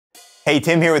Hey,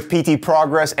 Tim here with PT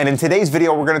Progress, and in today's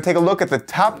video we're going to take a look at the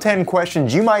top 10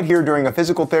 questions you might hear during a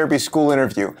physical therapy school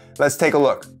interview. Let's take a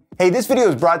look. Hey, this video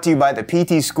is brought to you by the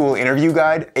PT School Interview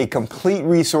Guide, a complete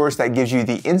resource that gives you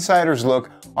the insider's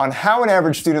look on how an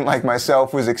average student like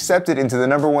myself was accepted into the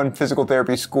 #1 physical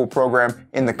therapy school program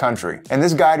in the country. In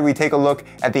this guide, we take a look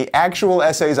at the actual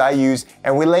essays I used,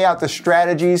 and we lay out the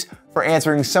strategies for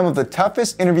answering some of the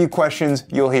toughest interview questions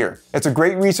you'll hear. It's a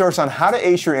great resource on how to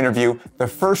ace your interview the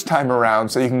first time around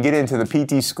so you can get into the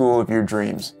PT school of your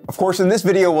dreams. Of course, in this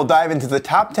video, we'll dive into the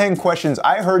top 10 questions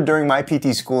I heard during my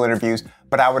PT school interviews,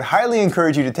 but I would highly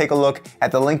encourage you to take a look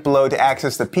at the link below to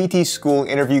access the PT School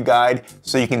Interview Guide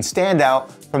so you can stand out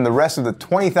from the rest of the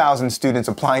 20,000 students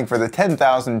applying for the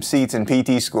 10,000 seats in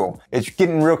PT school. It's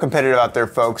getting real competitive out there,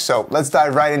 folks, so let's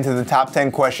dive right into the top 10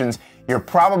 questions you're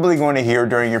probably going to hear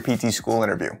during your PT school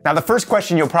interview. Now, the first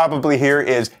question you'll probably hear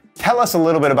is, tell us a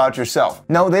little bit about yourself.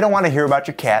 No, they don't want to hear about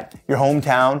your cat, your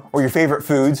hometown, or your favorite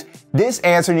foods. This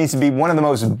answer needs to be one of the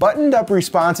most buttoned up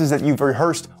responses that you've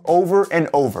rehearsed over and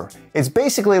over. It's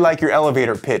basically like your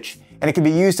elevator pitch, and it can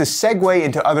be used to segue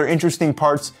into other interesting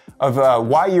parts of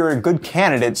why you're a good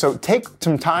candidate. So take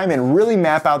some time and really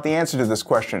map out the answer to this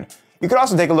question. You could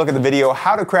also take a look at the video,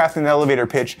 How to Craft an Elevator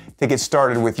Pitch, to get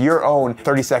started with your own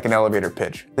 30-second elevator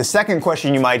pitch. The second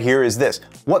question you might hear is this: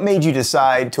 what made you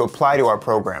decide to apply to our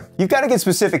program? You've got to get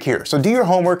specific here, so do your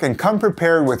homework and come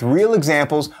prepared with real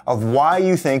examples of why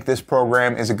you think this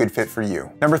program is a good fit for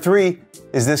you. Number 3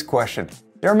 is this question: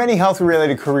 there are many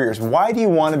health-related careers. Why do you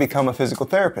want to become a physical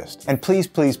therapist? And please,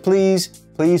 please, please,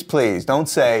 please, please don't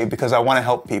say, because I want to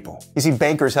help people. You see,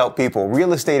 bankers help people,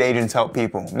 real estate agents help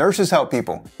people, nurses help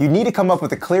people. You need to come up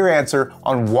with a clear answer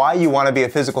on why you want to be a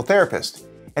physical therapist.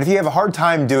 And if you have a hard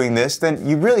time doing this, then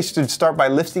you really should start by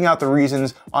listing out the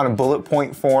reasons on a bullet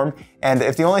point form. And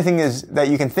if the only thing is that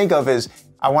you can think of is,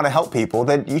 I want to help people,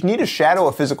 then you need to shadow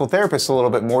a physical therapist a little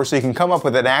bit more so you can come up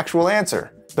with an actual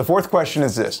answer. The fourth question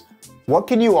is this: what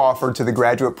can you offer to the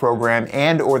graduate program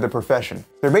and or the profession?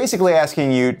 They're basically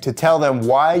asking you to tell them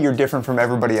why you're different from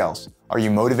everybody else. Are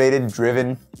you motivated,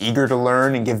 driven, eager to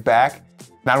learn and give back,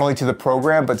 not only to the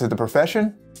program, but to the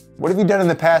profession? What have you done in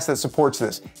the past that supports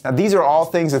this? Now, these are all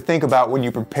things to think about when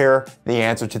you prepare the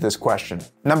answer to this question.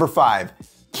 Number 5.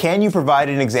 Can you provide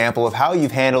an example of how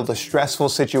you've handled a stressful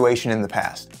situation in the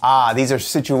past? These are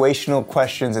situational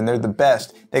questions and they're the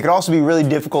best. They could also be really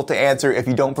difficult to answer if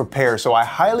you don't prepare, so I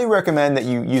highly recommend that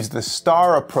you use the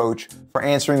STAR approach for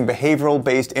answering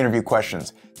behavioral-based interview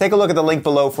questions. Take a look at the link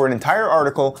below for an entire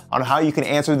article on how you can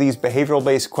answer these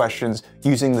behavioral-based questions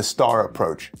using the STAR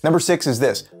approach. Number 6 is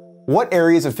this: what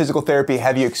areas of physical therapy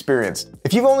have you experienced?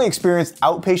 If you've only experienced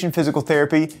outpatient physical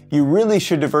therapy, you really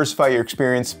should diversify your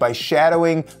experience by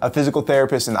shadowing a physical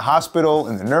therapist in the hospital,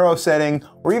 in the neuro setting,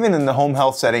 or even in the home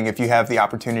health setting if you have the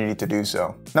opportunity to do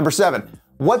so. Number 7,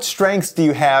 what strengths do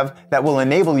you have that will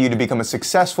enable you to become a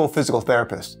successful physical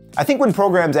therapist? I think when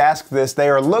programs ask this, they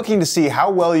are looking to see how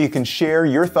well you can share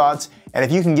your thoughts and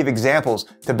if you can give examples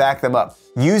to back them up.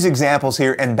 Use examples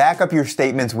here and back up your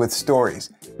statements with stories.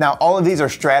 Now, all of these are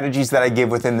strategies that I give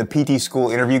within the PT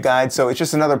School Interview Guide, so it's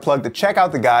just another plug to check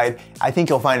out the guide. I think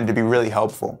you'll find it to be really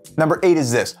helpful. Number 8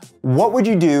 is this: what would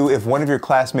you do if one of your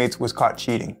classmates was caught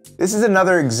cheating? This is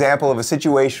another example of a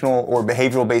situational or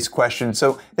behavioral-based question,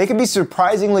 so they can be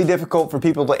surprisingly difficult for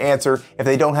people to answer if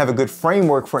they don't have a good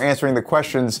framework for answering the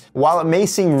questions. While it may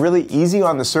seem really easy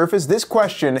on the surface, this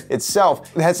question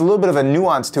itself has a little bit of a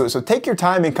nuance to it, so take your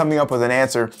time in coming up with an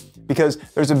answer, because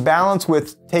there's a balance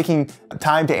with taking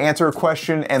time to answer a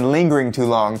question and lingering too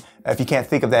long if you can't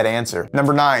think of that answer.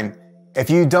 Number 9, if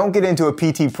you don't get into a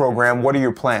PT program, what are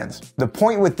your plans? The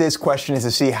point with this question is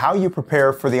to see how you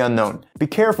prepare for the unknown. Be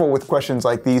careful with questions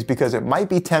like these because it might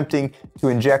be tempting to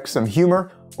inject some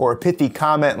humor or a pithy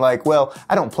comment like, well,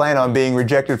 I don't plan on being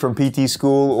rejected from PT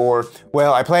school, or,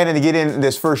 well, I plan to get in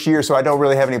this first year so I don't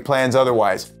really have any plans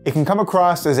otherwise. It can come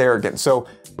across as arrogant, so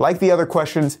like the other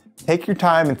questions, take your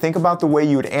time and think about the way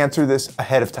you would answer this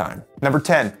ahead of time. Number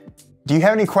 10, do you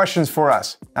have any questions for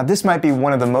us? Now, this might be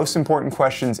one of the most important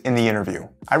questions in the interview.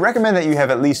 I recommend that you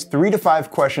have at least 3 to 5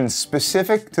 questions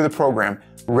specific to the program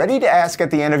ready to ask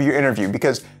at the end of your interview,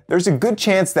 because there's a good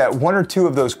chance that 1 or 2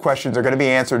 of those questions are going to be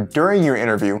answered during your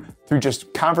interview through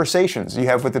just conversations you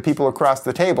have with the people across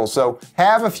the table. So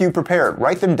have a few prepared,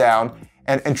 write them down,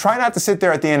 and try not to sit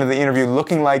there at the end of the interview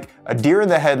looking like a deer in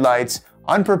the headlights,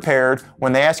 unprepared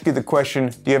when they ask you the question,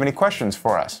 do you have any questions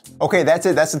for us? Okay, that's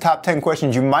it. That's the top 10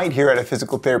 questions you might hear at a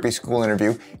physical therapy school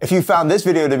interview. If you found this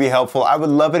video to be helpful, I would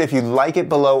love it if you'd like it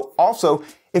below. Also,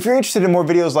 if you're interested in more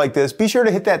videos like this, be sure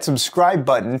to hit that subscribe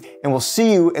button, and we'll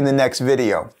see you in the next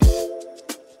video.